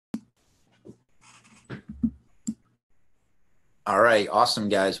All right, awesome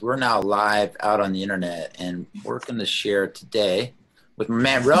guys. We're now live out on the internet and we're going to share today with my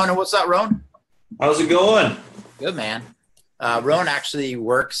man Rohan. What's up, Rohan? How's it going? Good, man. Rohan actually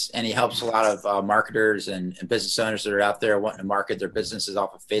works and he helps a lot of marketers and business owners that are out there wanting to market their businesses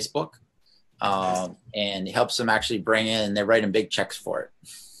off of Facebook. And he helps them actually bring in and they're writing big checks for it.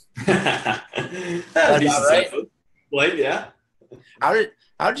 That's About decent right? stuff. Like, yeah. How did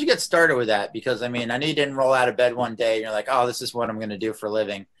how did you get started with that? Because I mean, I know you didn't roll out of bed one day and you're like, oh, this is what I'm going to do for a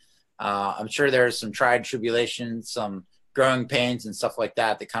living. I'm sure there's some tried tribulations, some growing pains and stuff like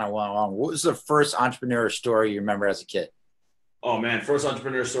that that kind of went along. What was the first entrepreneur story you remember as a kid? Oh man, first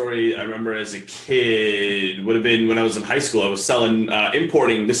entrepreneur story I remember as a kid would have been when I was in high school. I was selling,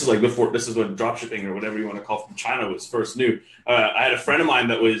 importing. This is like before. This is when dropshipping or whatever you want to call it from China was first new. I had a friend of mine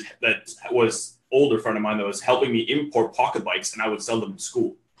that was older friend of mine that was helping me import pocket bikes, and I would sell them to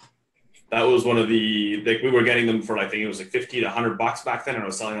school. That was one of the like we were getting them for I think it was like 50 to $100 back then, and I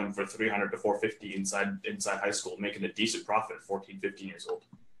was selling them for 300 to 450 inside high school, making a decent profit at 14, 15 years old.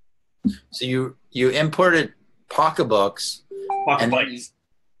 So you imported pocketbooks Pocket and bikes.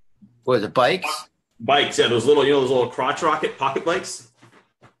 was it bikes? Bikes, yeah, those little, those little crotch rocket pocket bikes.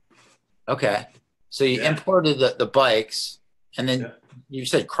 Okay. So you Yeah, imported the bikes and then yeah. you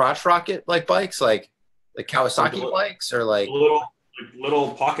said crotch rocket like bikes, like Like the, Kawasaki bikes or like,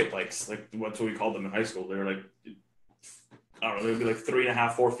 little pocket bikes, like what's what we called them in high school. They were like, I don't know, they'd be like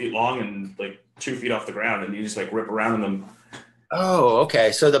 3.5, 4 feet long and like 2 feet off the ground, and you just like rip around in them. oh,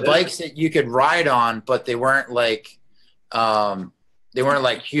 okay. So the Yeah, bikes that you could ride on, but um they weren't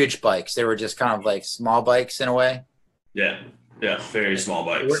like huge bikes. They were just kind of like small bikes in a way. yeah, yeah, very small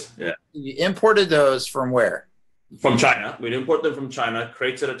Where- bikes. Yeah, You imported those from where? from China. We'd import them from China,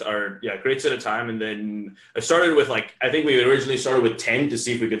 crates at a time, and then I started with like I think we originally started with 10 to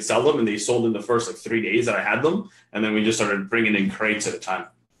see if we could sell them, and they sold in the first like 3 days that I had them, and then we just started bringing in crates at a time.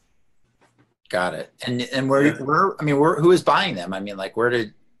 Got it. And Yeah. who was buying them? I mean, like where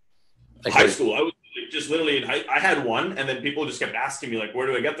did like High was school, I was like, just literally I had one, and then people just kept asking me like, where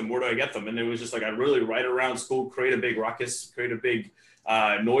do I get them? Where do I get them? And it was just like I really right around school, create a big ruckus, create a big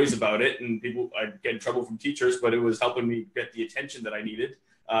noise about it, and people I'd get in trouble from teachers, but it was helping me get the attention that I needed.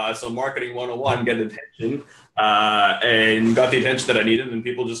 So marketing 101, get attention, and got the attention that I needed, and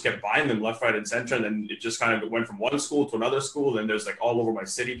people just kept buying them left, right, and center. And then it just kind of went from one school to another school. Then there's like all over my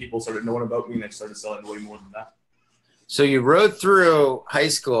city, people started knowing about me, and I started selling way more than that. so you rode through high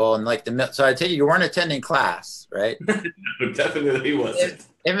school and like so I take it you weren't attending class, right? It definitely wasn't.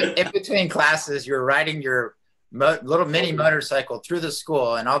 In between classes, you were riding your little mini motorcycle through the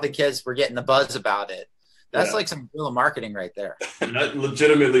school, and all the kids were getting the buzz about it. That's Yeah. like some real marketing right there. That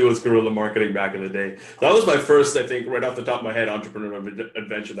legitimately was guerrilla marketing back in the day. That was my first, I think, right off the top of my head, entrepreneurial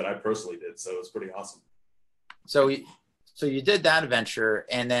adventure that I personally did. So it was pretty awesome. So, so you did that adventure,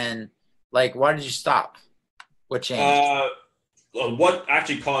 and then like, why did you stop? What changed? Uh, what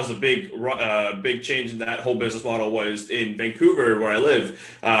actually caused a big change in that whole business model was in Vancouver, where I live.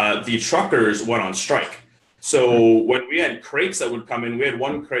 The truckers went on strike. So when we had crates that would come in, we had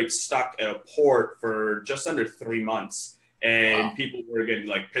one crate stuck at a port for just under 3 months, Wow. and people were getting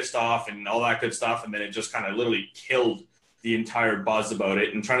like pissed off and all that good stuff. And then it just kind of literally killed the entire buzz about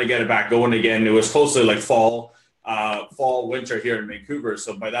it. And trying to get it back going again, it was close to like winter here in Vancouver.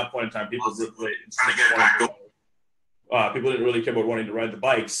 So by that point in time, people didn't really care about wanting to ride the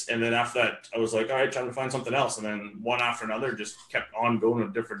bikes. And then after that, I was like, all right, time to find something else. And then one after another, just kept on going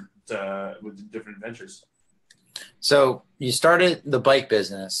with different adventures. So you started the bike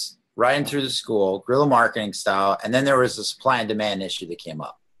business, riding through the school, guerrilla marketing style, and then there was a supply and demand issue that came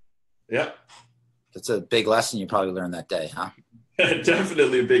up. Yeah, That's a big lesson you probably learned that day, huh?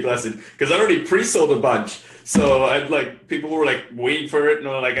 definitely a big lesson because I already pre-sold a bunch. So I'd like people were like waiting for it, and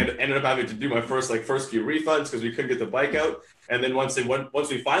like I ended up having to do my first few refunds because we couldn't get the bike out. And then once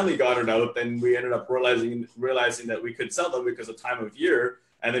we finally got it out, then we ended up realizing that we could sell them because of time of year.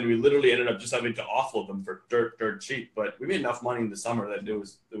 And then we literally ended up just having to offload them for dirt cheap. But we made enough money in the summer that it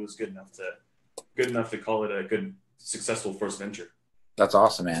was good enough to call it a good successful first venture. That's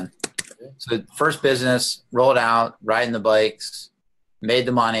awesome, man. So first business, rolled out, riding the bikes, made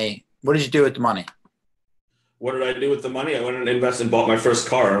the money. What did you do with the money? What did I do with the money? I went and invested and bought my first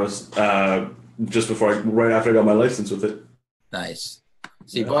car. I was just right after I got my license with it. Nice.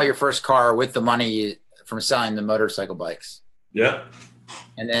 So you Yeah. bought your first car with the money from selling the motorcycle bikes. Yeah.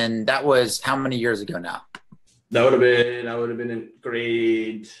 And then that was how many years ago now? I would have been in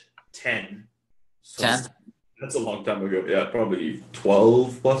grade 10. So 10? that's a long time ago. Yeah, probably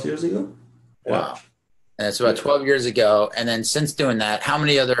 12 plus years ago. Yeah. Wow. And it's about 12 years ago. And then since doing that, how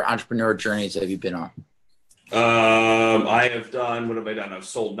many other entrepreneur journeys have you been on? I have done, what have I done? I've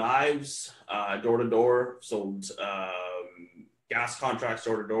sold knives, door to door, sold gas contracts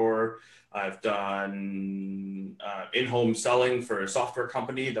door to door. I've done in-home selling for a software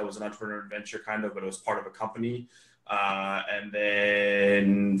company that was an entrepreneur venture kind of, but it was part of a company. And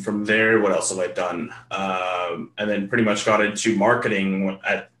then from there, what else have I done? And then pretty much got into marketing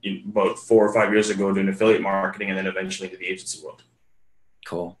about 4 or 5 years ago, doing affiliate marketing, and then eventually to the agency world.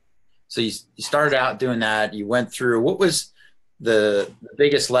 Cool. So you started out doing that. You went through, what was the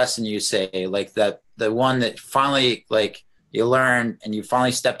biggest lesson you say, like that, the one that finally like you learned and you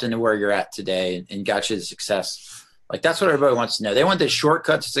finally stepped into where you're at today and got you to success? Like that's what everybody wants to know. They want the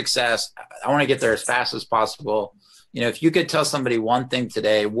shortcut to success. I want to get there as fast as possible. You know, if you could tell somebody one thing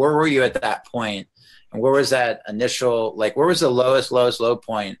today, where were you at that point? And where was that initial, like where was the lowest low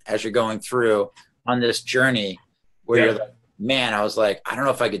point as you're going through on this journey where you're like, man, I was like, I don't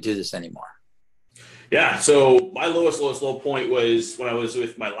know if I could do this anymore. Yeah. So my lowest low point was when I was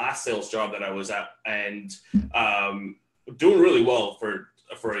with my last sales job that I was at, and doing really well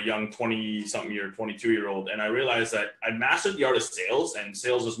for a young 20-something-year, 22-year-old. And I realized that I mastered the art of sales, and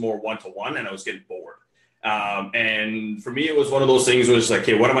sales was more one-to-one, and I was getting bored. And for me, it was one of those things where it's like,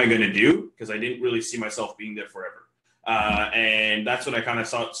 hey, what am I going to do? Because I didn't really see myself being there forever. And that's when I kind of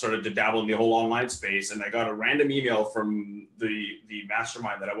started to dabble in the whole online space. And I got a random email from the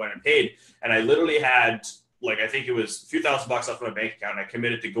mastermind that I went and paid. And I literally had, like, I think it was a few $1,000s left in my bank account. And I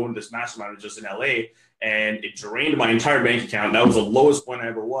committed to going to this mastermind. It was just in LA, and it drained my entire bank account. That was the lowest point I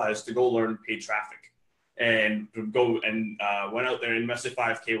ever was, to go learn paid traffic. And go and went out there, invested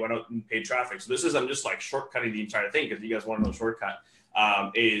 $5K, went out and paid traffic. So this is, I'm just like shortcutting the entire thing because you guys want to know shortcut.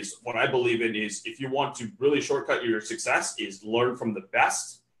 Is what I believe in is, if you want to really shortcut your success, is learn from the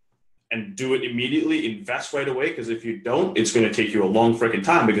best and do it immediately, invest right away. Because if you don't, it's going to take you a long freaking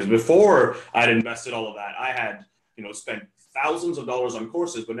time. Because before I'd invested all of that, I had, spent thousands of dollars on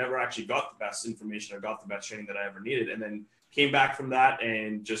courses, but never actually got the best information or got the best training that I ever needed. And then came back from that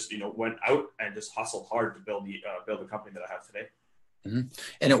and just, went out and just hustled hard to build the company that I have today. Mm-hmm.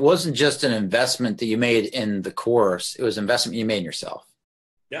 And it wasn't just an investment that you made in the course. It was an investment you made in yourself.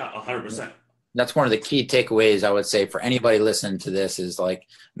 Yeah, 100%. That's one of the key takeaways I would say for anybody listening to this, is like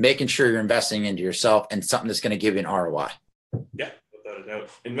making sure you're investing into yourself and something that's going to give you an ROI. Yeah, without a doubt.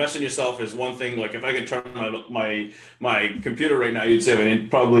 Invest in yourself is one thing. Like if I could turn my computer right now, you'd say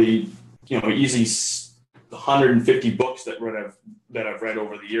probably, easy 150 books that I've read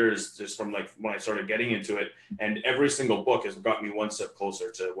over the years, just from like when I started getting into it, and every single book has got me one step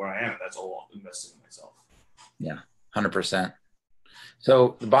closer to where I am. That's all investing in myself. Yeah, 100%.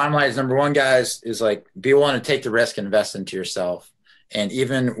 So the bottom line is, number one, guys, is like be willing to take the risk and invest into yourself. And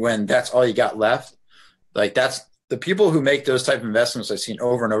even when that's all you got left, like that's the people who make those type of investments I've seen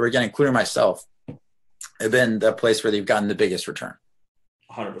over and over again, including myself, have been the place where they've gotten the biggest return.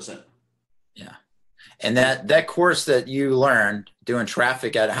 100%. Yeah. And that course that you learned doing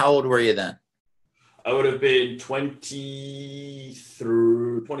traffic at, how old were you then? I would have been 20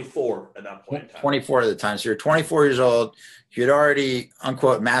 through 24 at that point in time. 24 at the time. So you're 24 years old. You'd already,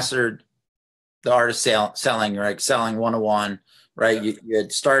 unquote, mastered the art of selling, right? Selling one-on-one, right? Yeah. You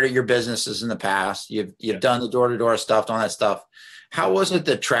had started your businesses in the past. You've done the door-to-door stuff, all that stuff. How was it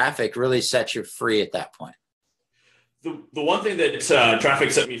that traffic really set you free at that point? The one thing that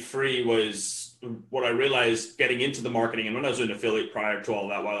traffic set me free was what I realized getting into the marketing, and when I was an affiliate prior to all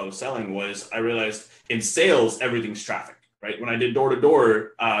that, while I was selling, was I realized in sales, everything's traffic, right? When I did door to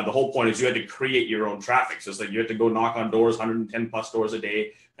door, the whole point is you had to create your own traffic. So it's like you had to go knock on doors, 110 plus doors a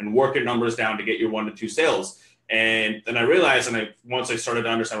day, and work your numbers down to get your 1 to 2 sales. And then I realized, once I started to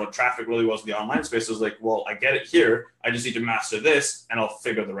understand what traffic really was in the online space, I was like, well, I get it here. I just need to master this, and I'll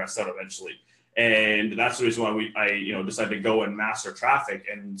figure the rest out eventually. And that's the reason why I decided to go and master traffic.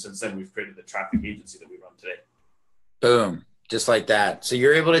 And since then, we've created the traffic agency that we run today. Boom. Just like that. So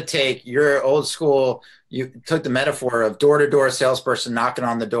you're able to take your old school, you took the metaphor of door-to-door salesperson knocking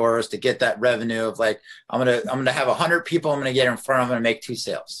on the doors to get that revenue of like, I'm going to have 100 people I'm going to get in front of, I'm going to make 2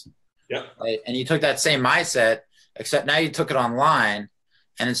 sales. Yeah. Right? And you took that same mindset, except now you took it online,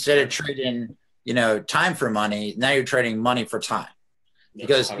 and instead of trading, time for money, now you're trading money for time.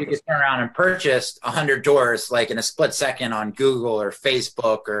 Because 100%. You can turn around and purchase 100 doors like in a split second on Google or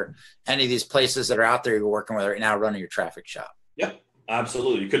Facebook or any of these places that are out there you're working with right now running your traffic shop. Yeah,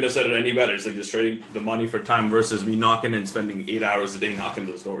 absolutely. You couldn't have said it any better. It's like just trading the money for time versus me knocking and spending 8 hours a day knocking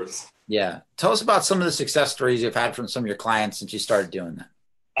those doors. Yeah. Tell us about some of the success stories you've had from some of your clients since you started doing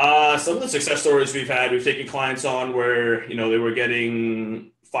that. Some of the success stories we've taken clients on where, they were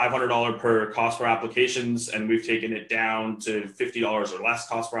getting $500 per cost per applications, and we've taken it down to $50 or less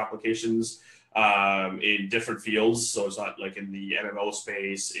cost per applications. in different fields. So it's not like in the MMO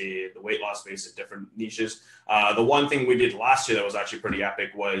space, in the weight loss space, in different niches. The one thing we did last year that was actually pretty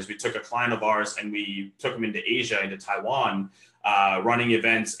epic was we took a client of ours and we took him into Asia, into Taiwan, running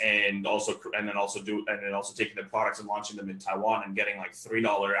events and also taking the products and launching them in Taiwan and getting like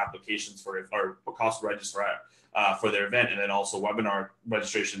 $3 applications or cost to register for their event, and then also webinar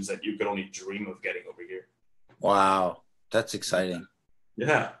registrations that you could only dream of getting over here. Wow, that's exciting.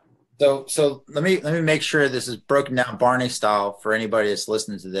 Yeah. So let me make sure this is broken down Barney style for anybody that's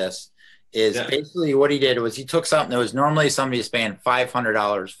listening to this. Basically what he did was he took something that was normally somebody's paying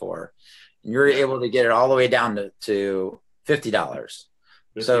 $500 for, and you're able to get it all the way down to $50.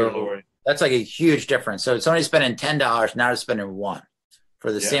 So that's like a huge difference. So somebody's spending $10, now they're spending $1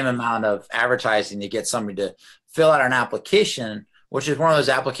 for the same amount of advertising to get somebody to fill out an application, which is one of those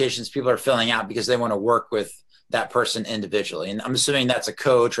applications people are filling out because they want to work with that person individually. And I'm assuming that's a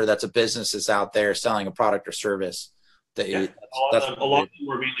coach or that's a business that's out there selling a product or service. A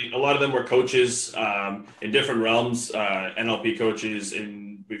lot of them were coaches in different realms, NLP coaches,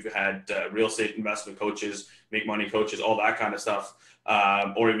 and we've had real estate investment coaches, make money coaches, all that kind of stuff,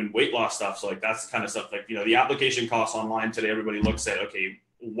 or even weight loss stuff. So like that's the kind of stuff like, the application costs online today, everybody looks at, okay,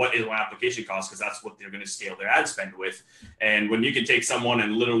 what is my application cost? Because that's what they're going to scale their ad spend with. And when you can take someone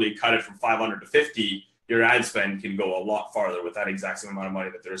and literally cut it from 500 to 50, your ad spend can go a lot farther with that exact same amount of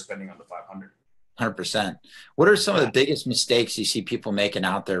money that they're spending on the 500. 100%. What are some of the biggest mistakes you see people making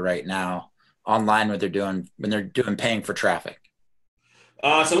out there right now online when they're doing paying for traffic?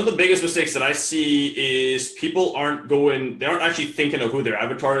 Some of the biggest mistakes that I see is people they aren't actually thinking of who their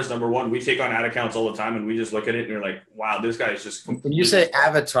avatar is. Number one, we take on ad accounts all the time and we just look at it and you're like, wow, this guy is just When you say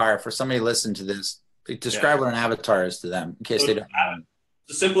avatar, for somebody listening to this, describe what an avatar is to them in case they don't know.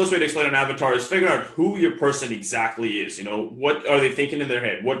 The simplest way to explain an avatar is figuring out who your person exactly is. What are they thinking in their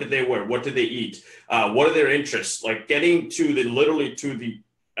head? What did they wear? What did they eat? What are their interests? Like getting to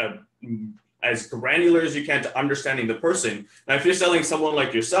as granular as you can to understanding the person. Now, if you're selling someone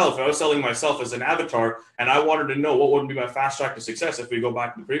like yourself, if I was selling myself as an avatar and I wanted to know what would be my fast track to success, if we go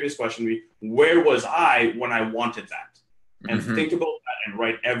back to the previous question, where was I when I wanted that? And think about that and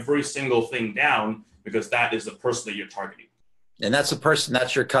write every single thing down, because that is the person that you're targeting. And that's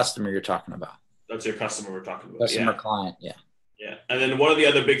that's your customer you're talking about. That's your customer we're talking about. Customer client, yeah. Yeah. And then one of the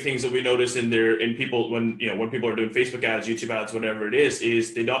other big things that we notice in people, when people are doing Facebook ads, YouTube ads, whatever it is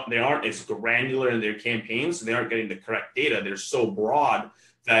they aren't as granular in their campaigns. So they aren't getting the correct data. They're so broad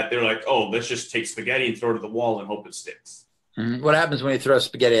that they're like, oh, let's just take spaghetti and throw it at the wall and hope it sticks. Mm-hmm. What happens when you throw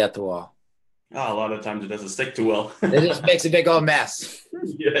spaghetti at the wall? Oh, a lot of times it doesn't stick too well. It just makes a big old mess.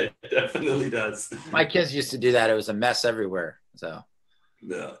 Yeah, it definitely does. My kids used to do that. It was a mess everywhere. So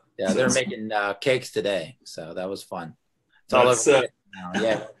yeah, they're making cakes today. So that was fun. It's all over now.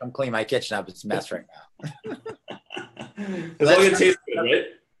 Yeah, come clean my kitchen up. It's a mess right now. As long as it tastes good, right?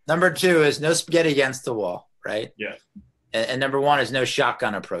 Number 2 is no spaghetti against the wall, right? Yeah. And number 1 is no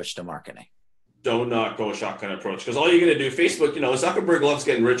shotgun approach to marketing. Do not go shotgun approach, because all you're going to do, Facebook, Zuckerberg loves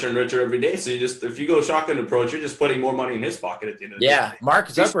getting richer and richer every day. So if you go shotgun approach, you're just putting more money in his pocket at the end of the day. Yeah, Mark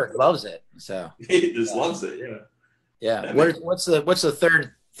Zuckerberg loves it. So he just loves it. Yeah. Yeah. What's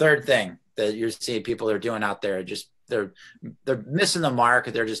the third thing that you're seeing people are doing out there? Just they're missing the mark.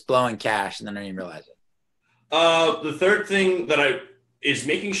 They're just blowing cash and then they don't even realize it. The third thing is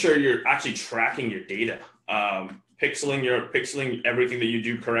making sure you're actually tracking your data. Pixeling everything that you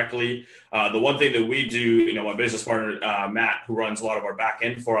do correctly. The one thing that we do, my business partner, Matt, who runs a lot of our back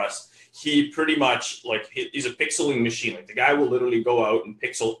end for us, he pretty much he's a pixeling machine. Like the guy will literally go out and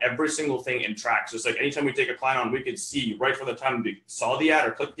pixel every single thing and track. So it's like anytime we take a client on, we could see right from the time they saw the ad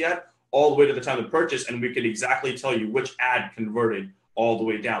or clicked the ad all the way to the time of purchase. And we could exactly tell you which ad converted all the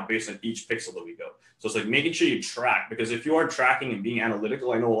way down based on each pixel that we go. So it's like making sure you track, because if you aren't tracking and being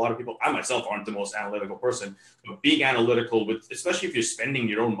analytical, I know a lot of people, I myself aren't the most analytical person, but being analytical especially if you're spending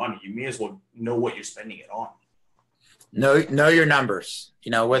your own money, you may as well know what you're spending it on. Know your numbers,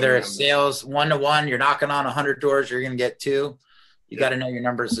 whether it's sales 1-to-1, you're knocking on 100 doors, you're going to get 2. You got to know your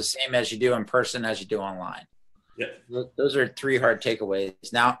numbers the same as you do in person, as you do online. Yeah. Those are 3 hard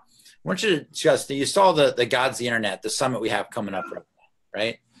takeaways. Now, I want you to discuss, you saw the Gods of the Internet, the summit we have coming up right now,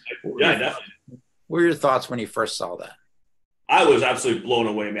 right? Yeah, definitely. What were your thoughts when you first saw that? I was absolutely blown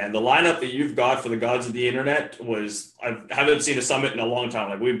away, man. The lineup that you've got for the Gods of the Internet I haven't seen a summit in a long time.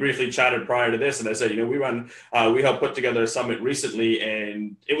 Like we briefly chatted prior to this, and I said, we helped put together a summit recently,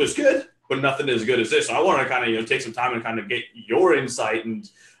 and it was good, but nothing as good as this. So I want to kind of, take some time and kind of get your insight and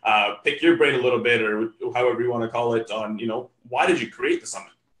pick your brain a little bit, or however you want to call it, on, why did you create the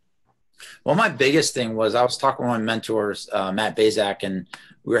summit? Well, my biggest thing was I was talking with my mentors, Matt Bazak, and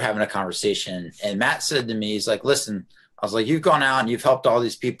we were having a conversation. And Matt said to me, he's like, listen, I was like, you've gone out and you've helped all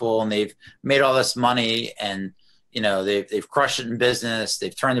these people and they've made all this money and, you know, they've crushed it in business.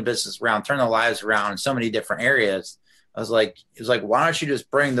 They've turned the business around, turned their lives around in so many different areas. I was like, it was like, why don't you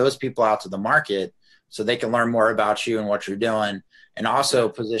just bring those people out to the market so they can learn more about you and what you're doing and also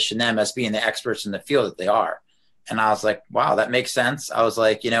position them as being the experts in the field that they are. And I was like, wow, that makes sense. I was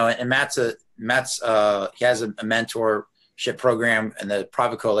like, you know, and he has a mentorship program in the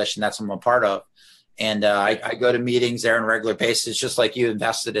Private Coalition that's I'm a part of. And I go to meetings there on a regular basis, just like you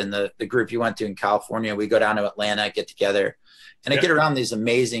invested in the group you went to in California. We go down to Atlanta, get together, and I get around these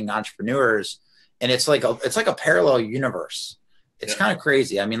amazing entrepreneurs. And it's like a parallel universe. It's kind of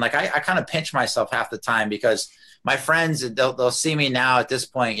crazy. I mean, like I kind of pinch myself half the time because my friends, they'll see me now at this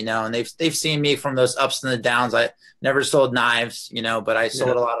point, you know, and they've seen me from those ups and the downs. I never sold knives, you know, but I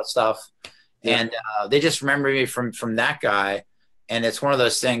sold a lot of stuff. And they just remember me from that guy. And it's one of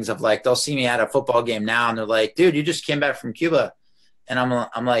those things of like, they'll see me at a football game now and they're like, dude, you just came back from Cuba. And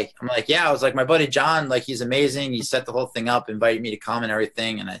I'm like, yeah, I was like, my buddy John, like, he's amazing. He set the whole thing up, invited me to come and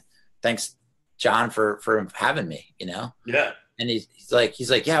everything. And thanks John for having me, you know? Yeah. And he's like,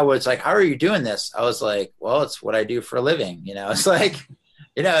 yeah, well, it's like, how are you doing this? I was like, well, it's what I do for a living. You know, it's like,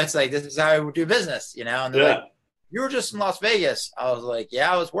 you know, it's like, this is how I do business, you know? And they're like, you were just in Las Vegas. I was like,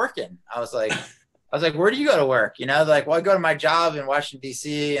 yeah, I was working. I was like, where do you go to work? You know, they're like, well, I go to my job in Washington,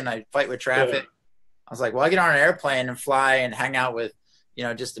 D.C. and I fight with traffic. I was like, well, I get on an airplane and fly and hang out with, you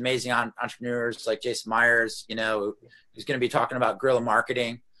know, just amazing entrepreneurs like Jason Myers, you know, who's going to be talking about guerrilla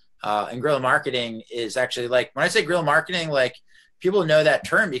marketing. And guerrilla marketing is actually like, when I say guerrilla marketing, like people know that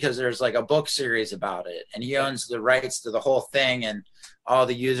term because there's like a book series about it and he owns the rights to the whole thing and all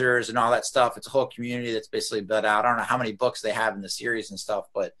the users and all that stuff. It's a whole community that's basically built out. I don't know how many books they have in the series and stuff,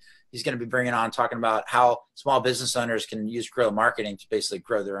 but he's going to be bringing on talking about how small business owners can use guerrilla marketing to basically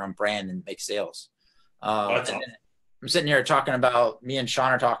grow their own brand and make sales. Awesome. I'm sitting here talking about, me and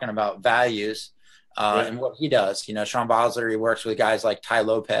Sean are talking about values. And what he does, you know, Sean Bosler, he works with guys like Ty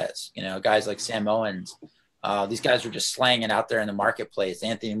Lopez, you know, guys like Sam Owens. These guys are just slanging out there in the marketplace.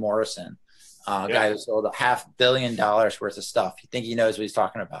 Anthony Morrison, guy who sold $500 million worth of stuff. You think he knows what he's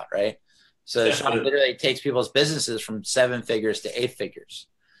talking about, right? So Sean literally takes people's businesses from 7 figures to 8 figures,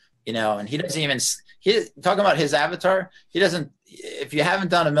 you know, and he doesn't even, talking about his avatar, he doesn't, if you haven't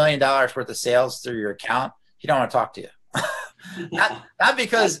done $1 million worth of sales through your account, he don't want to talk to you. not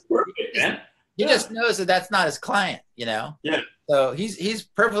because he just knows that that's not his client, you know? Yeah. So he's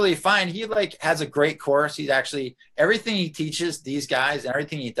perfectly fine. He like has a great course. He's actually, everything he teaches these guys and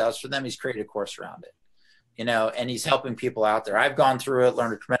everything he does for them, he's created a course around it, you know, and he's helping people out there. I've gone through it,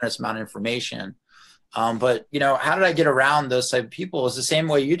 learned a tremendous amount of information. But you know, how did I get around those type of people? Is the same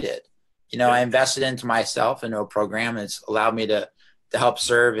way you did. You know, I invested into myself, into a program, and it's allowed me to help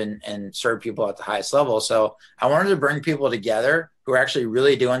serve and serve people at the highest level. So I wanted to bring people together who are actually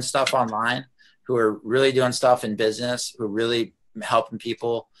really doing stuff online, who are really doing stuff in business, who are really helping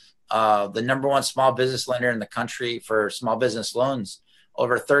people. The #1 small business lender in the country for small business loans,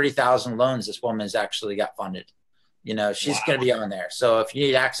 over 30,000 loans this woman's actually got funded. You know, she's going to be on there. So if you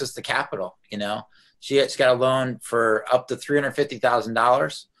need access to capital, you know, she's got a loan for up to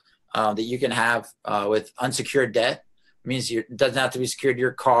 $350,000 that you can have with unsecured debt. It means it doesn't have to be secured to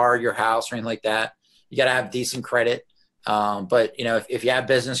your car, your house, or anything like that. You got to have decent credit. But you know, if you have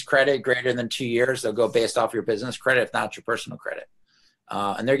business credit greater than 2 years, they'll go based off your business credit, if not your personal credit.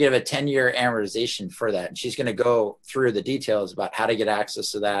 And they're going to have a 10-year amortization for that. And she's going to go through the details about how to get access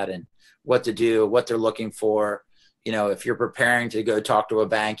to that and what to do, what they're looking for. You know, if you're preparing to go talk to a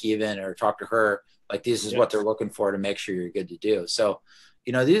bank even, or talk to her, like this is what they're looking for to make sure you're good to do. So,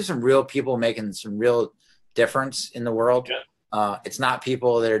 you know, these are some real people making some real difference in the world. It's not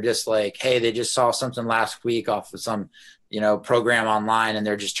people that are just like, hey, they just saw something last week off of some, you know, program online and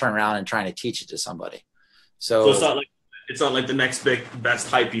they're just turning around and trying to teach it to somebody. So it's not like the next big best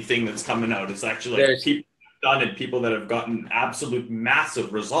hypey thing that's coming out. It's actually like people have done it, people that have gotten absolute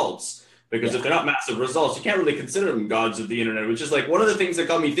massive results. Because if they're not massive results, you can't really consider them gods of the internet, which is like one of the things that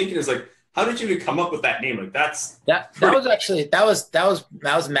got me thinking is like, how did you even come up with that name? Like that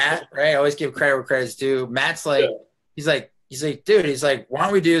was Matt, right? I always give credit where credit's due. Matt's like, he's like, dude, he's like, why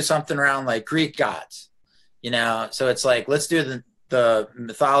don't we do something around like Greek gods? You know, so it's like, let's do the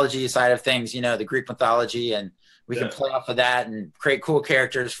mythology side of things, you know, the Greek mythology, and we can play off of that and create cool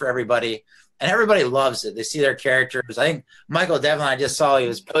characters for everybody. And everybody loves it. They see their characters. I think Michael Devlin, I just saw, he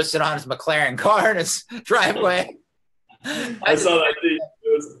was posted on his McLaren car in his driveway. I saw that. It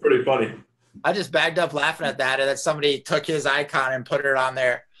was pretty funny. I just bagged up laughing at that. And that somebody took his icon and put it on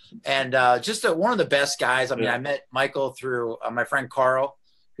there. And just one of the best guys. I mean, I met Michael through my friend Carl,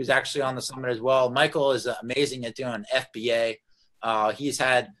 who's actually on the summit as well. Michael is amazing at doing FBA. He's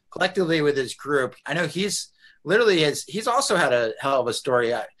had collectively with his group. I know he's also had a hell of a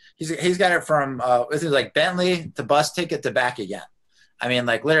story. He's got it from this is like Bentley to bus ticket to back again. I mean,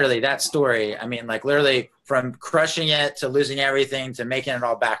 like literally that story. I mean, like literally from crushing it to losing everything to making it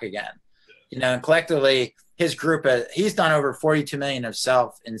all back again. You know, and collectively his group, he's done over 42 million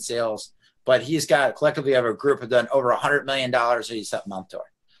himself in sales, but he's got collectively over a group have done over $100 million that he's helped mentor.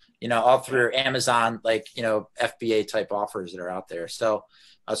 You know, all through Amazon, like, you know, FBA type offers that are out there. So,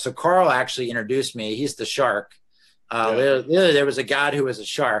 so Carl actually introduced me. He's the shark. Literally, there was a god who was a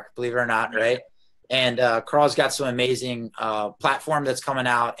shark, believe it or not, right? And Carl's got some amazing platform that's coming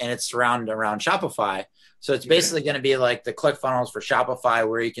out, and it's around Shopify. So it's basically going to be like the ClickFunnels for Shopify,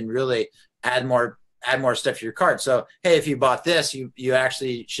 where you can really add more stuff to your cart. So, hey, if you bought this, you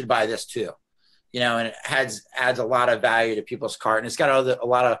actually should buy this too. You know, and it adds a lot of value to people's cart. And it's got a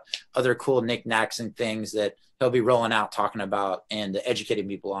lot of other cool knickknacks and things that he'll be rolling out, talking about and educating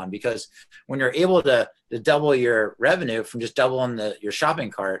people on. Because when you're able to double your revenue from just doubling your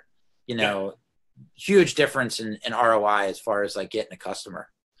shopping cart, you know, huge difference in ROI as far as like getting a customer.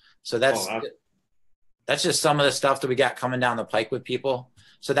 So that's just some of the stuff that we got coming down the pike with people.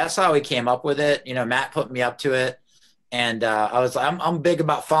 So that's how we came up with it. You know, Matt put me up to it. And I was like, I'm big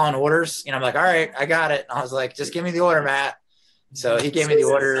about following orders. You know, I'm like, all right, I got it. And I was like, just give me the order, Matt. So he gave me the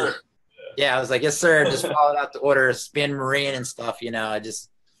order. Yeah, I was like, yes, sir. Just followed out the orders, being Marine and stuff. You know, I just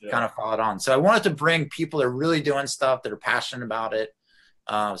kind of followed on. So I wanted to bring people that are really doing stuff, that are passionate about it,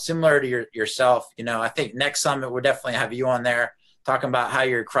 similar to yourself. You know, I think next summit we'll definitely have you on there talking about how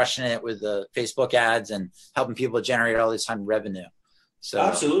you're crushing it with the Facebook ads and helping people generate all this kind of revenue. So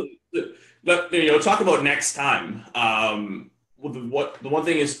absolutely. But, you know, talk about next time. The one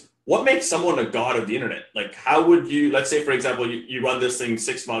thing is, what makes someone a god of the internet? Like, how would you, let's say, for example, you run this thing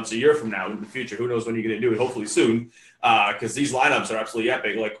 6 months, a year from now in the future, who knows when you're going to do it, hopefully soon, because these lineups are absolutely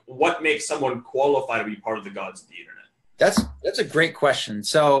epic. Like, what makes someone qualify to be part of the gods of the internet? That's a great question.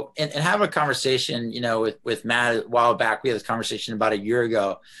 So, and have a conversation, you know, with Matt a while back. We had this conversation about a year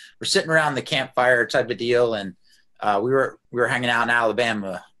ago. We're sitting around the campfire type of deal, and we were hanging out in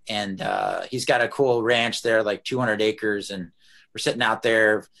Alabama. And he's got a cool ranch there, like 200 acres. And we're sitting out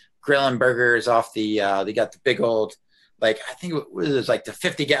there grilling burgers off they got the big old, like, I think it was like the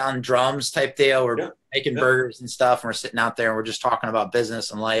 50-gallon drums type deal. We're making burgers and stuff. And we're sitting out there and we're just talking about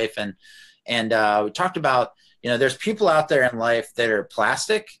business and life. And we talked about, you know, there's people out there in life that are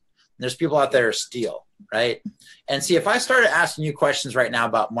plastic. And there's people out there that are steel, right? And see, if I started asking you questions right now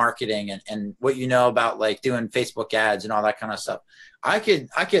about marketing and what you know about like doing Facebook ads and all that kind of stuff, I could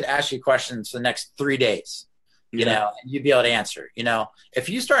ask you questions for the next 3 days, you know, and you'd be able to answer. You know, if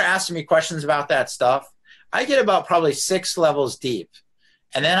you start asking me questions about that stuff, I get about probably 6 levels deep,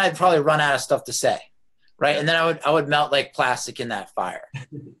 and then I'd probably run out of stuff to say, right? And then I would melt like plastic in that fire,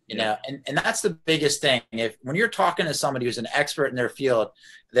 you know. And that's the biggest thing. When you're talking to somebody who's an expert in their field,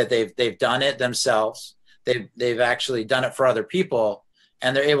 that they've done it themselves, they've actually done it for other people,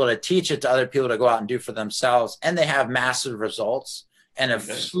 and they're able to teach it to other people to go out and do for themselves, and they have massive results and a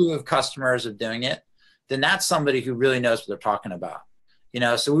slew of customers of doing it, then that's somebody who really knows what they're talking about. You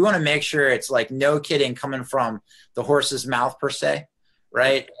know, so we want to make sure it's like no kidding coming from the horse's mouth per se,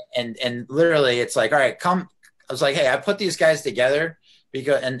 right? And literally it's like, all right, come. I was like, hey, I put these guys together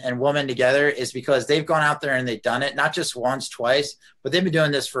because and women together is because they've gone out there and they've done it, not just once, twice, but they've been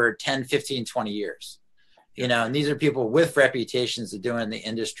doing this for 10, 15, 20 years. You know, and these are people with reputations of doing the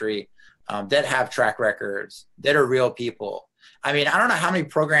industry, that have track records, that are real people. I mean, I don't know how many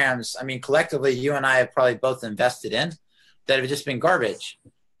programs, I mean, collectively, you and I have probably both invested in that have just been garbage,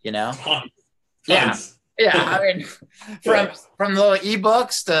 you know? Tons. Yeah. I mean, from the little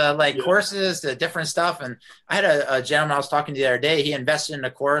ebooks to like courses to different stuff. And I had a gentleman I was talking to the other day, he invested in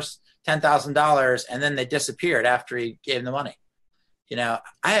a course, $10,000, and then they disappeared after he gave them the money. You know,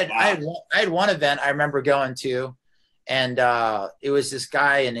 I had one event I remember going to, and it was this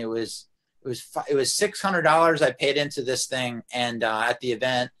guy, and it was $600 I paid into this thing, and at the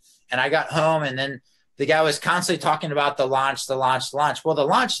event, and I got home, and then the guy was constantly talking about the launch. Well, the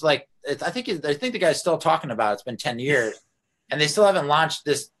launch, like I think the guy's still talking about it. It's been 10 years, and they still haven't launched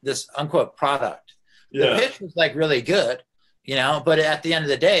this unquote product. The pitch was like really good, you know, but at the end of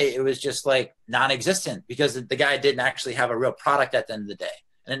the day, it was just like non-existent because the guy didn't actually have a real product at the end of the day,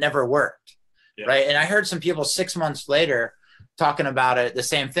 and it never worked. Right. And I heard some people 6 months later talking about it, the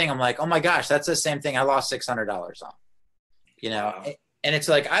same thing. I'm like, oh my gosh, that's the same thing I lost $600 on, you know? Wow. And it's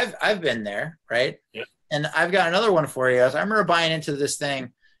like, I've been there. Right. Yeah. And I've got another one for you. I remember buying into this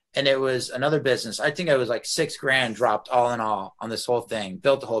thing, And it was another business. I think it was like $6,000 dropped all in all on this whole thing.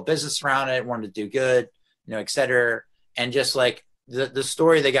 Built a whole business around it, wanted to do good, et cetera. And just like the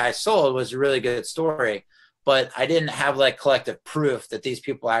story the guy sold was a really good story, but I didn't have like collective proof that these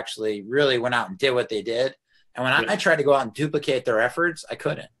people actually really went out and did what they did. And when I tried to go out and duplicate their efforts, I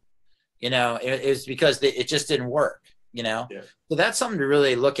couldn't. It was because it just didn't work. So that's something to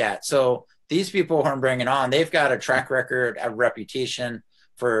really look at. So these people who I'm bringing on, they've got a track record, a reputation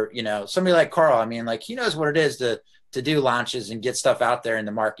for, somebody like Carl. I mean, like he knows what it is to do launches and get stuff out there in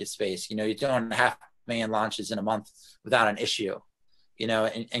the market space. You're doing 500,000 launches in a month without an issue,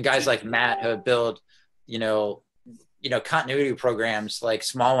 and guys like Matt who have built, continuity programs, like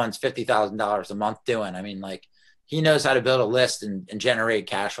small ones, $50,000 a month doing. I mean, like he knows how to build a list and generate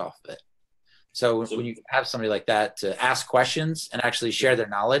cash off of it. So when you have somebody like that to ask questions and actually share their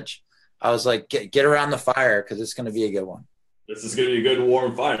knowledge, I was like, get around the fire because it's going to be a good one. This is going to be a good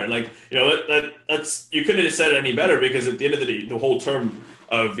warm fire. Like, that's you couldn't have said it any better, because at the end of the day, the whole term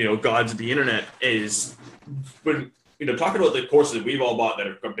of, gods of the internet is when, talking about the courses that we've all bought that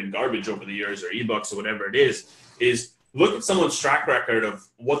have been garbage over the years, or ebooks or whatever it is look at someone's track record of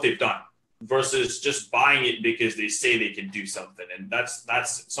what they've done versus just buying it because they say they can do something. And that's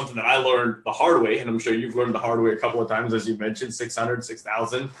something that I learned the hard way. And I'm sure you've learned the hard way a couple of times, as you mentioned, 600,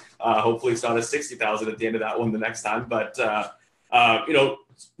 6,000. Hopefully it's not a 60,000 at the end of that one the next time. But,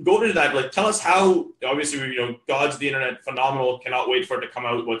 going into that, like, tell us how, obviously, Gods of the Internet, phenomenal. Cannot wait for it to come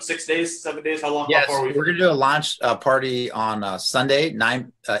out. What, 6 days, 7 days? How long? Yes, how far are we? We're going to do a launch party on Sunday,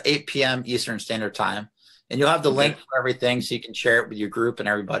 8 p.m. Eastern Standard Time. And you'll have the link for everything so you can share it with your group and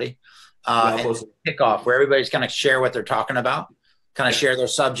everybody. And kickoff where everybody's going to share what they're talking about, kind of share their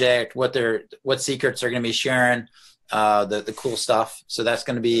subject, what secrets they're going to be sharing, the cool stuff. So that's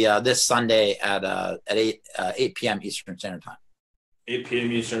going to be this Sunday at 8 p.m. Eastern Standard Time. 8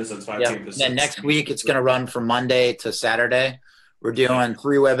 p.m. Eastern, so it's 5 p.m. And then next week it's going to run from Monday to Saturday. We're doing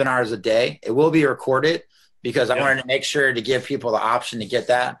 3 webinars a day. It will be recorded because I wanted to make sure to give people the option to get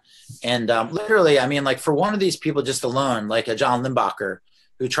that. And literally, I mean, like for one of these people just alone, like a John Limbacher,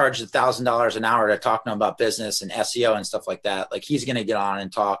 who charged $1,000 an hour to talk to him about business and SEO and stuff like that. Like he's going to get on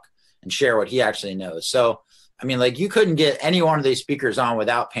and talk and share what he actually knows. So, I mean, like you couldn't get any one of these speakers on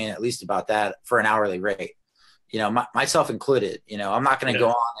without paying at least about that for an hourly rate, myself included. I'm not going to go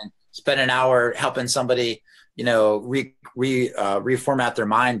on and spend an hour helping somebody, reformat their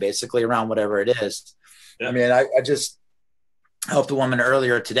mind basically around whatever it is. Yeah. I mean, I just helped a woman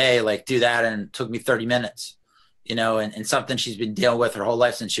earlier today, like do that, and it took me 30 minutes. And something she's been dealing with her whole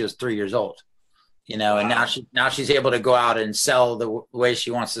life since she was 3 years old, and now she's able to go out and sell the way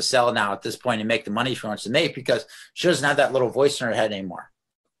she wants to sell now at this point and make the money she wants to make because she doesn't have that little voice in her head anymore.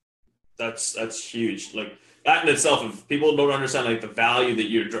 That's huge. Like that in itself, if people don't understand, like the value that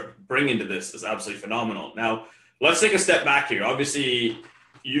you're bringing to this is absolutely phenomenal. Now let's take a step back here. Obviously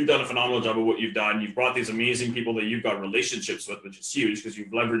you've done a phenomenal job of what you've done. You've brought these amazing people that you've got relationships with, which is huge because you've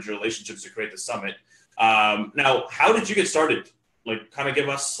leveraged your relationships to create the summit. Now, how did you get started? Like, kind of give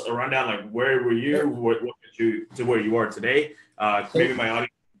us a rundown. Like, where were you? What got you to where you are today? Maybe my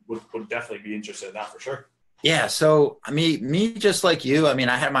audience would definitely be interested in that for sure. Yeah. So, I mean, me just like you. I mean,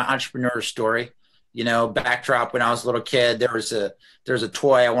 I had my entrepreneur story. Backdrop when I was a little kid. There was a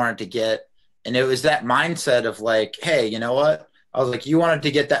toy I wanted to get, and it was that mindset of like, hey, you know what? I was like, you wanted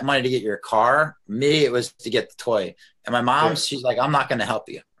to get that money to get your car. Me, it was to get the toy. And my mom, she's like, I'm not going to help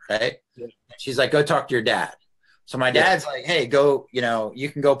you, right? Yeah. She's like, go talk to your dad. So my dad's like, hey, go, you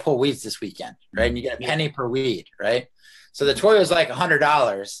can go pull weeds this weekend, right? And you get a penny per weed, right? So the toy was like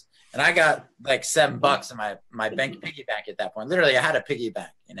 $100, and I got like $7 in my piggy bank at that point. Literally, I had a piggy bank,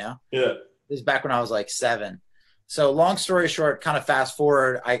 Yeah. This is back when I was like 7. So long story short, kind of fast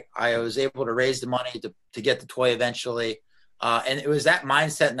forward, I was able to raise the money to get the toy eventually. And it was that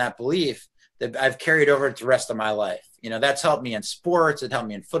mindset and that belief that I've carried over to the rest of my life. That's helped me in sports. It helped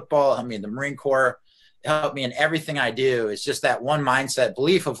me in football. It helped me in the Marine Corps. It helped me in everything I do. It's just that one mindset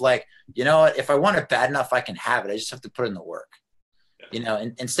belief of like, you know what, if I want it bad enough, I can have it. I just have to put in the work,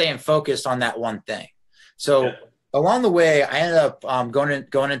 and staying focused on that one thing. So along the way, I ended up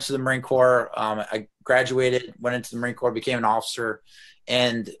going into the Marine Corps. I graduated, went into the Marine Corps, became an officer.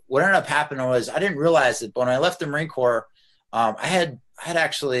 And what ended up happening was I didn't realize that when I left the Marine Corps, I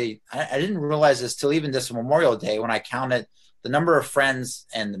didn't realize this till even this Memorial Day when I counted the number of friends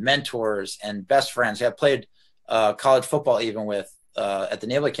and the mentors and best friends who I played college football even with at the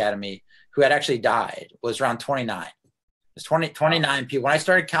Naval Academy who had actually died was around 29. It was 29 people. When I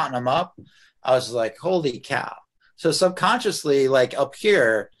started counting them up, I was like, holy cow. So subconsciously, like up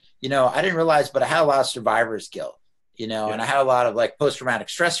here, I didn't realize, but I had a lot of survivor's guilt. and I had a lot of like post-traumatic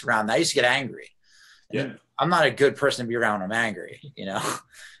stress around that. I used to get angry. And I'm not a good person to be around when I'm angry,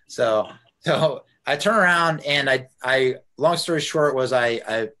 So I turn around and I long story short was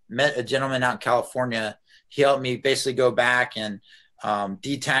I met a gentleman out in California. He helped me basically go back and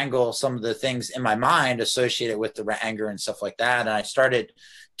detangle some of the things in my mind associated with the anger and stuff like that. And I started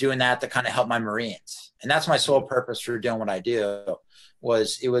doing that to kind of help my Marines. And that's my sole purpose for doing what I do. It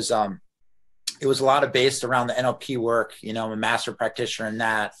was a lot of based around the NLP work. I'm a master practitioner in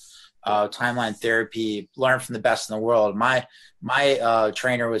that. Timeline therapy, learn from the best in the world. My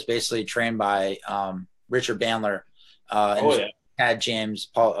trainer was basically trained by Richard Bandler, Tad James,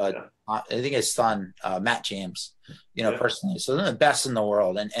 Paul. I think his son Matt James. Personally, so they're the best in the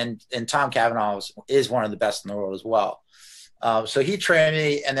world, and Tom Cavanaugh is one of the best in the world as well. So he trained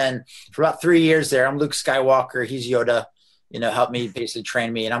me, and then for about 3 years there, I'm Luke Skywalker. He's Yoda. Helped me basically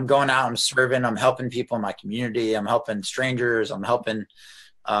train me, and I'm going out, I'm serving, I'm helping people in my community, I'm helping strangers, I'm helping.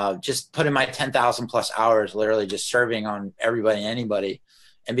 Just put in my 10,000 plus hours, literally just serving on everybody and anybody,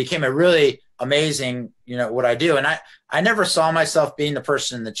 and became a really amazing, what I do. And I never saw myself being the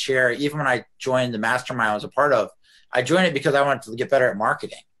person in the chair. Even when I joined the mastermind I was a part of, I joined it because I wanted to get better at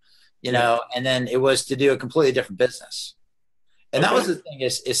marketing, and then it was to do a completely different business. And that was the thing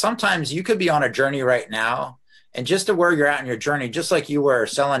is sometimes you could be on a journey right now, and just to where you're at in your journey, just like you were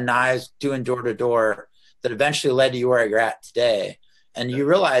selling knives, doing door to door, that eventually led to you where you're at today. And you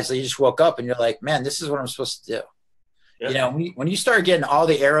realize that you just woke up and you're like, man, this is what I'm supposed to do. Yeah. When you start getting all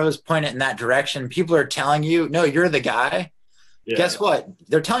the arrows pointed in that direction, people are telling you, no, you're the guy. Yeah. Guess what?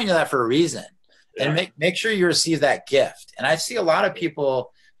 They're telling you that for a reason. Yeah. And make sure you receive that gift. And I see a lot of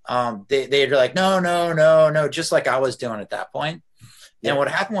people, they're like, no, just like I was doing at that point. Yeah. And what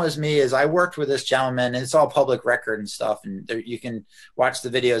happened was I worked with this gentleman, and it's all public record and stuff. And you can watch the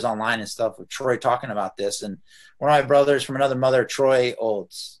videos online and stuff with Troy talking about this. And one of my brothers from another mother, Troy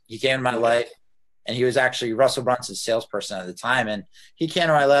Olds, he came in my life, and he was actually Russell Brunson's salesperson at the time. And he came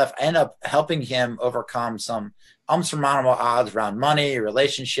to my life. I ended up helping him overcome some unsurmountable odds around money,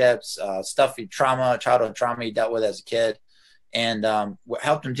 relationships, childhood trauma he dealt with as a kid, and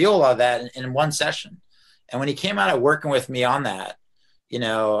helped him deal with all that in one session. And when he came out of working with me on that,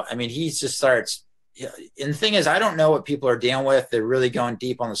 he just starts, and the thing is, I don't know what people are dealing with. They're really going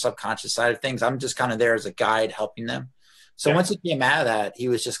deep on the subconscious side of things. I'm just kind of there as a guide helping them. So once he came out of that, he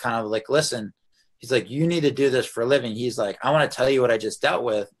was just kind of like, listen, he's like, you need to do this for a living. He's like, I want to tell you what I just dealt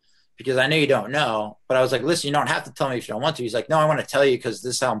with because I know you don't know. But I was like, listen, you don't have to tell me if you don't want to. He's like, no, I want to tell you because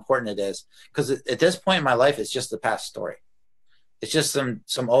this is how important it is. Because at this point in my life, it's just the past story. It's just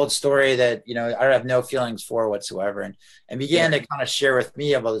some old story that, I have no feelings for whatsoever. And began to kind of share with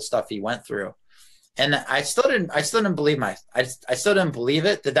me about the stuff he went through. And I still didn't believe I still didn't believe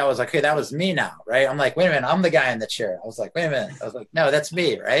it that was like, okay, that was me now. Right. I'm like, wait a minute, I'm the guy in the chair. I was like, wait a minute. I was like, no, that's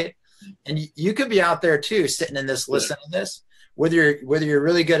me. Right. And you could be out there too, sitting in this, listening to this, whether you're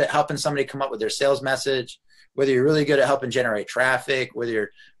really good at helping somebody come up with their sales message, whether you're really good at helping generate traffic, whether you're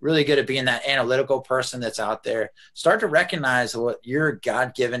really good at being that analytical person that's out there, start to recognize what your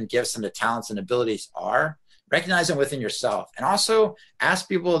God-given gifts and the talents and abilities are, recognize them within yourself. And also ask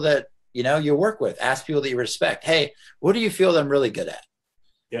people that, you work with, ask people that you respect. Hey, what do you feel that I'm really good at?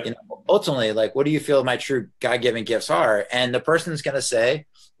 Yeah. Ultimately, like, what do you feel my true God-given gifts are? And the person's going to say,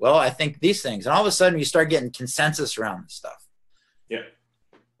 well, I think these things. And all of a sudden you start getting consensus around this stuff. Yeah.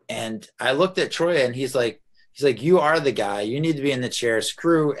 And I looked at Troy and he's like, you are the guy. You need to be in the chair.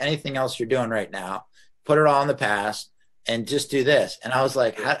 Screw anything else you're doing right now. Put it all in the past and just do this. And I was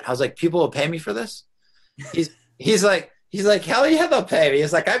like, people will pay me for this? He's like, hell yeah, they'll pay me.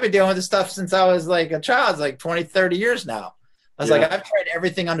 He's like, I've been doing this stuff since I was like a child. It's like 20, 30 years now. I was like, I've tried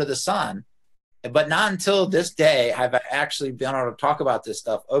everything under the sun, but not until this day have I actually been able to talk about this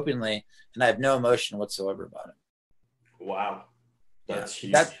stuff openly, and I have no emotion whatsoever about it. Wow. That's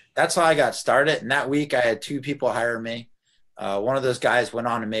huge. That's how I got started. And that week I had 2 people hire me. One of those guys went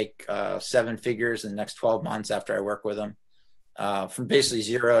on to make 7 figures in the next 12 months after I worked with him, from basically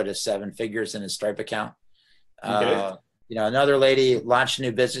 0 to 7 figures in his Stripe account. Okay. Another lady launched a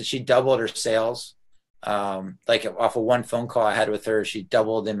new business. She doubled her sales. Like off of one phone call I had with her, she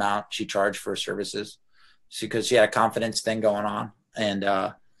doubled the amount she charged for her services because she had a confidence thing going on. And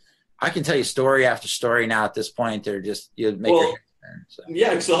I can tell you story after story now at this point. They're just, you make your head spin. So.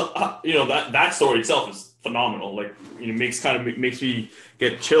 Yeah. So, that story itself is phenomenal. Like, makes me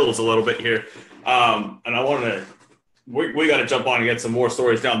get chills a little bit here. And I want to, we got to jump on and get some more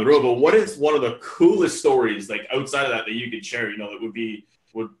stories down the road, but what is one of the coolest stories, like outside of that you could share, that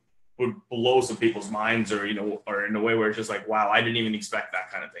would blow some people's minds, or, or in a way where it's just like, wow, I didn't even expect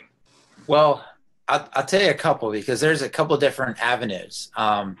that kind of thing? Well, I'll tell you a couple because there's a couple different avenues.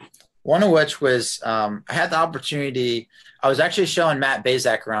 One of which was I had the opportunity. I was actually showing Matt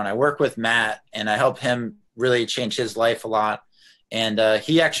Bazak around. I work with Matt, and I help him really change his life a lot. And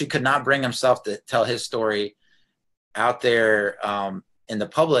he actually could not bring himself to tell his story out there in the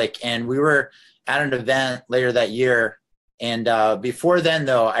public. And we were at an event later that year. And before then,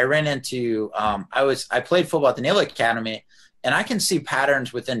 though, I ran into I played football at the Naval Academy, and I can see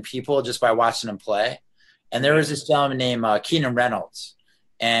patterns within people just by watching them play. And there was this gentleman named Keenan Reynolds.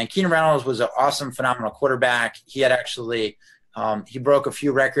 And Keenan Reynolds was an awesome, phenomenal quarterback. He had actually he broke a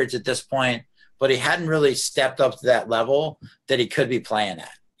few records at this point, but he hadn't really stepped up to that level that he could be playing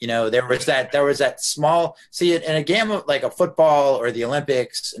at. You know, there was that small, see, in a game of like a football or the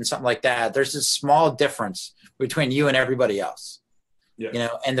Olympics and something like that, there's this small difference between you and everybody else. Yeah. You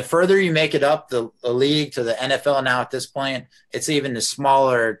know, and the further you make it up the league to the NFL now at this point, it's even a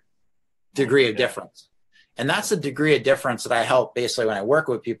smaller degree of difference. And that's the degree of difference that I help basically when I work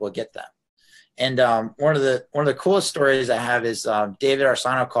with people get them. And one of the coolest stories I have is David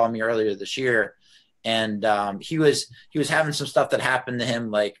Arsano called me earlier this year, and he was having some stuff that happened to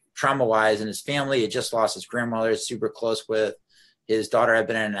him, like trauma wise, and his family. He had just lost his grandmother, super close with. His daughter had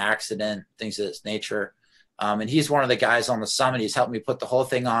been in an accident, things of this nature. And he's one of the guys on the summit. He's helped me put the whole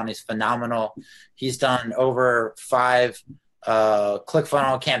thing on. He's phenomenal. He's done over 5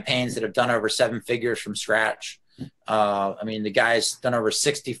 ClickFunnels campaigns that have done over 7 figures from scratch. I mean, the guy's done over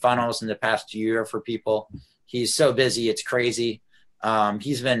 60 funnels in the past year for people. He's so busy, it's crazy.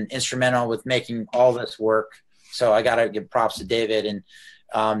 He's been instrumental with making all this work. So I got to give props to David. And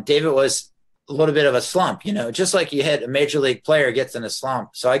David was a little bit of a slump, you know, just like you hit a major league player gets in a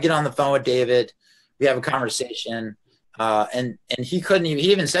slump. So I get on the phone with David. We have a conversation. And he couldn't even,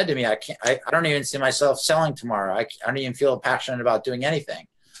 he even said to me, I don't even see myself selling tomorrow. I don't even feel passionate about doing anything.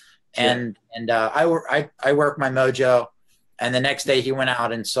 And I worked my mojo, and the next day he went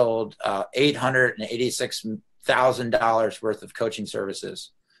out and sold $886,000 worth of coaching services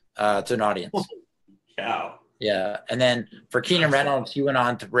to an audience. Wow. Yeah. And then for Keenan Reynolds, he went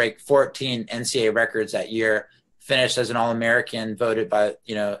on to break 14 NCAA records that year, finished as an All-American, voted by,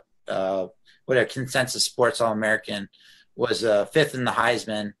 what a Consensus Sports All-American, was 5th in the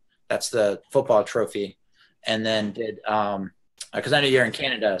Heisman. That's the football trophy. And then did because I know you're in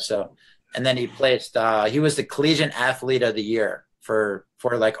Canada, so, and then he placed he was the collegiate athlete of the year for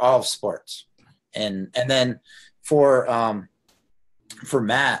like all of sports. And then for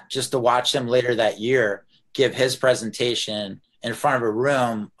Matt, just to watch him later that year give his presentation in front of a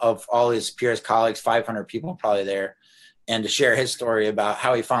room of all his peers, colleagues, 500 people probably there, and to share his story about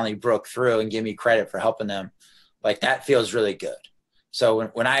how he finally broke through and give me credit for helping them, like that feels really good. So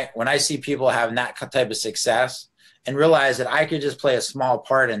when I see people having that type of success and realize that I could just play a small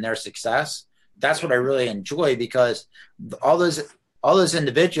part in their success, that's what I really enjoy, because all those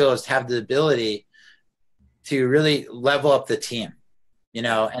individuals have the ability to really level up the team,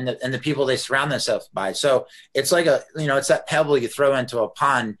 and the people they surround themselves by. So it's like it's that pebble you throw into a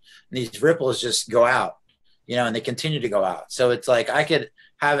pond, and these ripples just go out, and they continue to go out. So it's like I could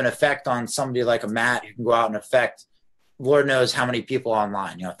have an effect on somebody like a Matt who can go out and affect Lord knows how many people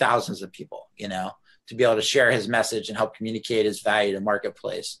online, thousands of people, to be able to share his message and help communicate his value to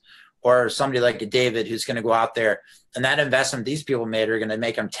marketplace. Or somebody like a David who's going to go out there, and that investment these people made are going to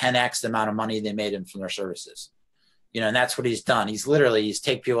make them 10x the amount of money they made from their services. And that's what he's done. He's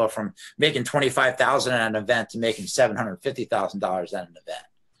take people from making $25,000 at an event to making $750,000 at an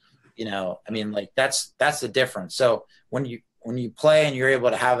event. That's the difference. So when you play and you're able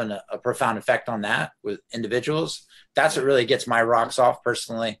to have a profound effect on that with individuals, that's what really gets my rocks off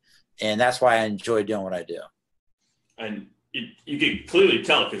personally. And that's why I enjoy doing what I do. And you can clearly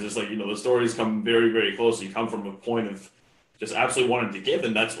tell, because it's like, the stories come very, very close. You come from a point of just absolutely wanting to give.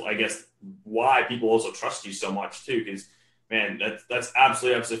 And that's, I guess, why people also trust you so much too. Because, man, that's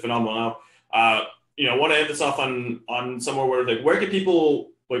absolutely phenomenal. Now, I want to end this off on somewhere where can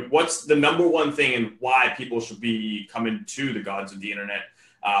people, what's the number one thing and why people should be coming to the gods of the internet?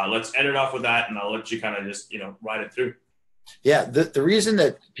 Let's end it off with that, and I'll let you kind of just, ride it through. Yeah. The reason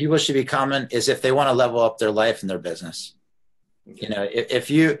that people should be coming is if they want to level up their life and their business. Okay. If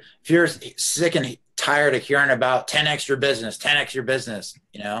you're sick and tired of hearing about 10x your business, I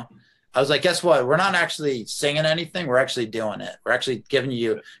was like, guess what? We're not actually singing anything. We're actually doing it. We're actually giving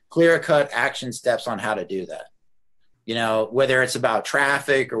you clear cut action steps on how to do that. Whether it's about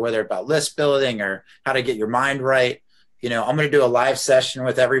traffic or whether about list building or how to get your mind right. I'm going to do a live session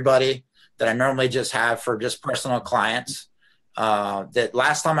with everybody that I normally just have for just personal clients. That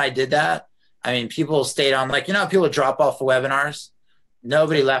last time I did that, people stayed on, people drop off the webinars.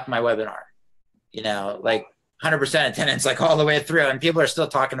 Nobody left my webinar. you know, like 100% attendance, like all the way through. And people are still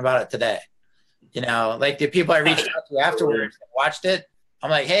talking about it today. You know, like the people I reached out to afterwards and watched it, I'm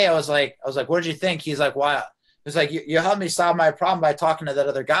like, hey, I was like, what did you think? He's like, wow. He was like, you helped me solve my problem by talking to that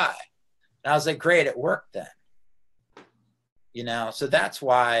other guy. And I was like, great, it worked then. You know, so that's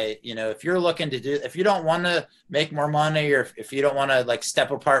why, you know, if you're looking to do, if you don't want to make more money, or if you don't want to like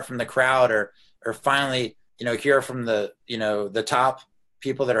step apart from the crowd, or finally, you know, hear from the, you know, the top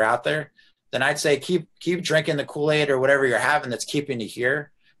people that are out there, then I'd say keep drinking the Kool-Aid or whatever you're having that's keeping you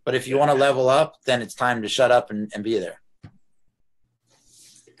here. But if you want to level up, then it's time to shut up and be there.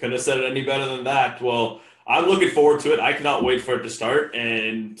 Couldn't have said it any better than that. Well, I'm looking forward to it. I cannot wait for it to start.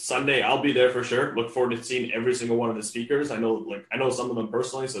 And Sunday, I'll be there for sure. Look forward to seeing every single one of the speakers. I know some of them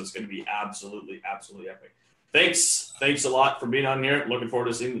personally, so it's going to be absolutely, absolutely epic. Thanks a lot for being on here. Looking forward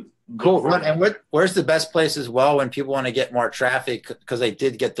to seeing. Cool. And where's the best place as well when people want to get more traffic, because they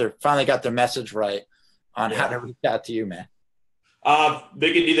did finally got their message right on how to reach out to you, man?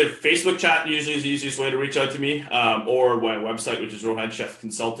 They can either Facebook chat, usually is the easiest way to reach out to me, or my website, which is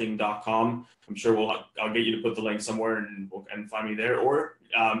rohanchefconsulting.com. I'm sure I'll get you to put the link somewhere and find me there. Or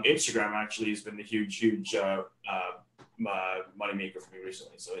Instagram actually has been a huge money maker for me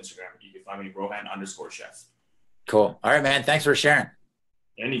recently. So Instagram, you can find me Rohan_chef. Cool. All right, man. Thanks for sharing.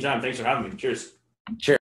 Anytime. Thanks for having me. Cheers. Cheers.